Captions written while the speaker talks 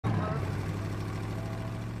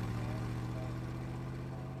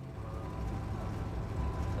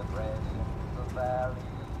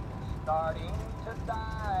starting to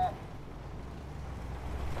die.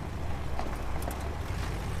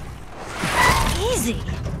 Easy.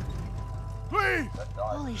 Please!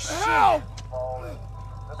 Holy shit. Help!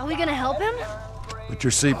 Are we gonna help him? Put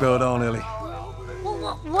your seatbelt on, Ellie.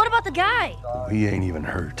 Well, what about the guy? He ain't even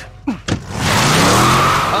hurt.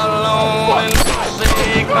 Alone and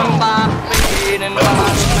forsaken by fate and by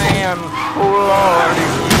man. Oh Lord,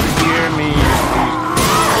 if you hear me,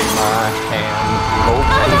 please take my hand. Hope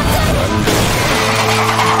you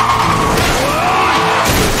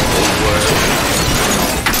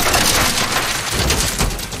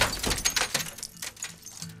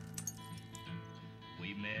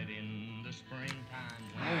We met in the springtime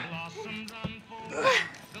when blossoms unfold.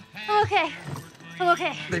 I'm okay. I'm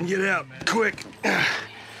okay. Then get out, quick. Come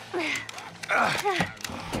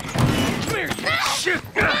here, shit.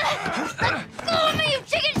 Go with me, you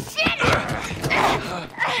chicken shit!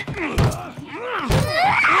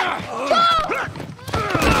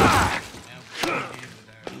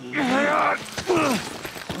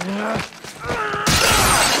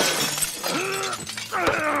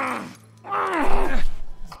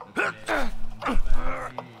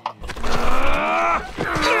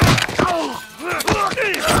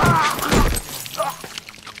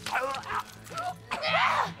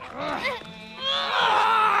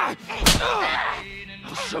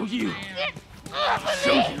 Show you.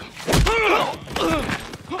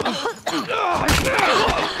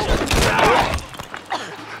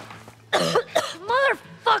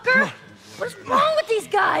 Motherfucker! What's wrong with these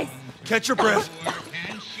guys? Catch your breath.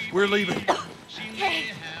 We're leaving.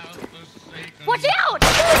 Hey. Watch out!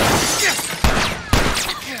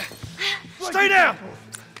 Stay down!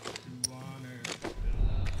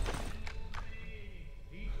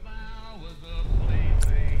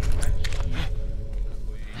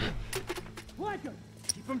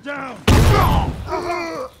 Keep him down!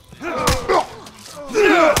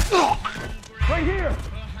 Right here!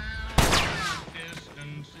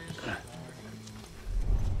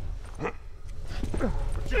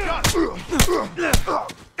 You got it!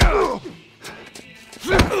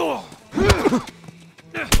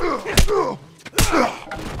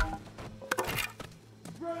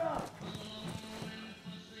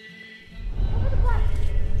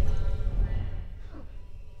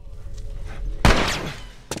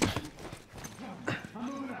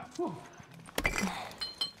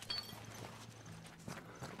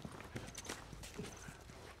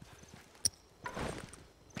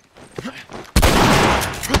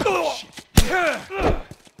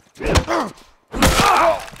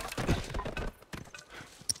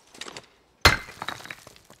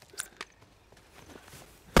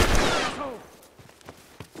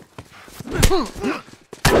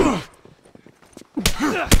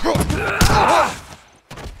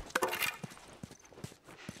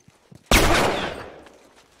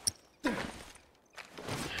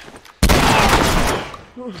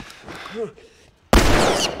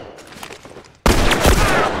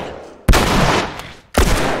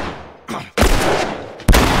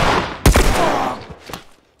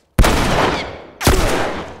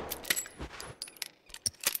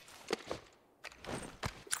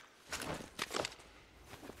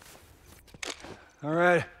 All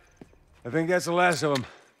right. I think that's the last of them.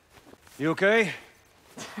 You okay?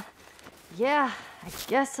 Yeah, I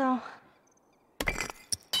guess so.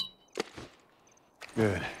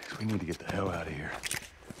 Good. We need to get the hell out of here.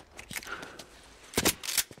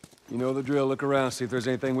 You know the drill. Look around, see if there's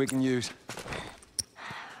anything we can use.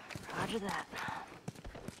 Roger that.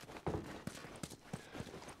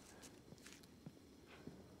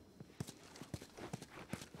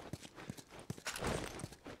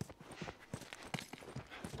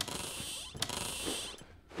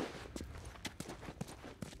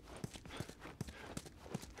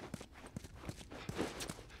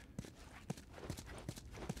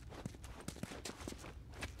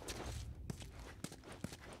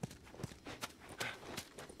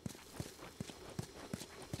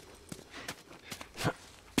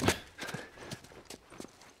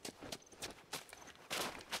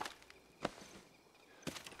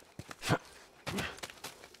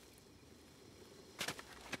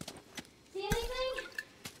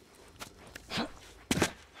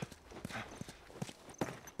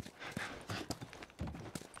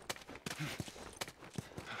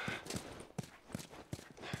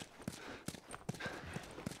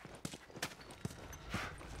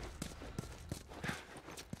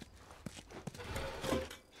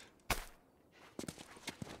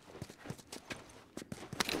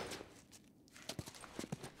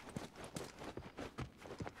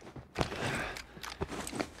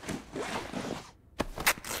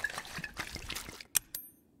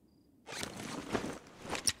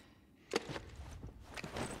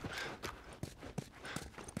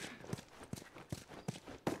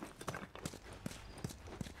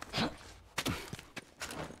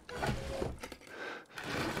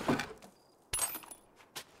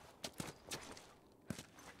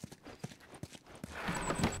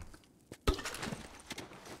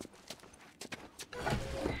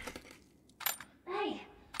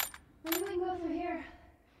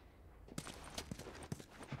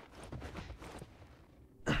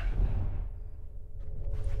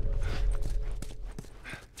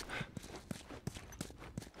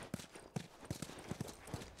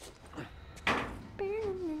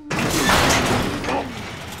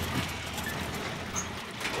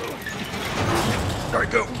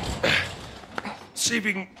 see if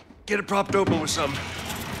you can get it propped open with something.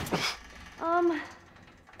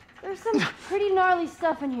 There's some pretty gnarly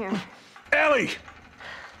stuff in here. Ellie!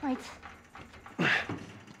 Right.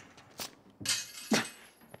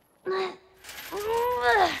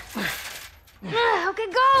 Okay,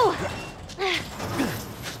 go!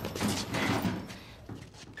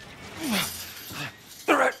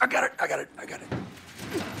 All right, I got it.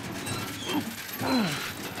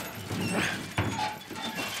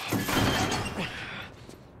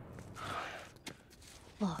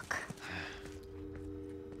 Look.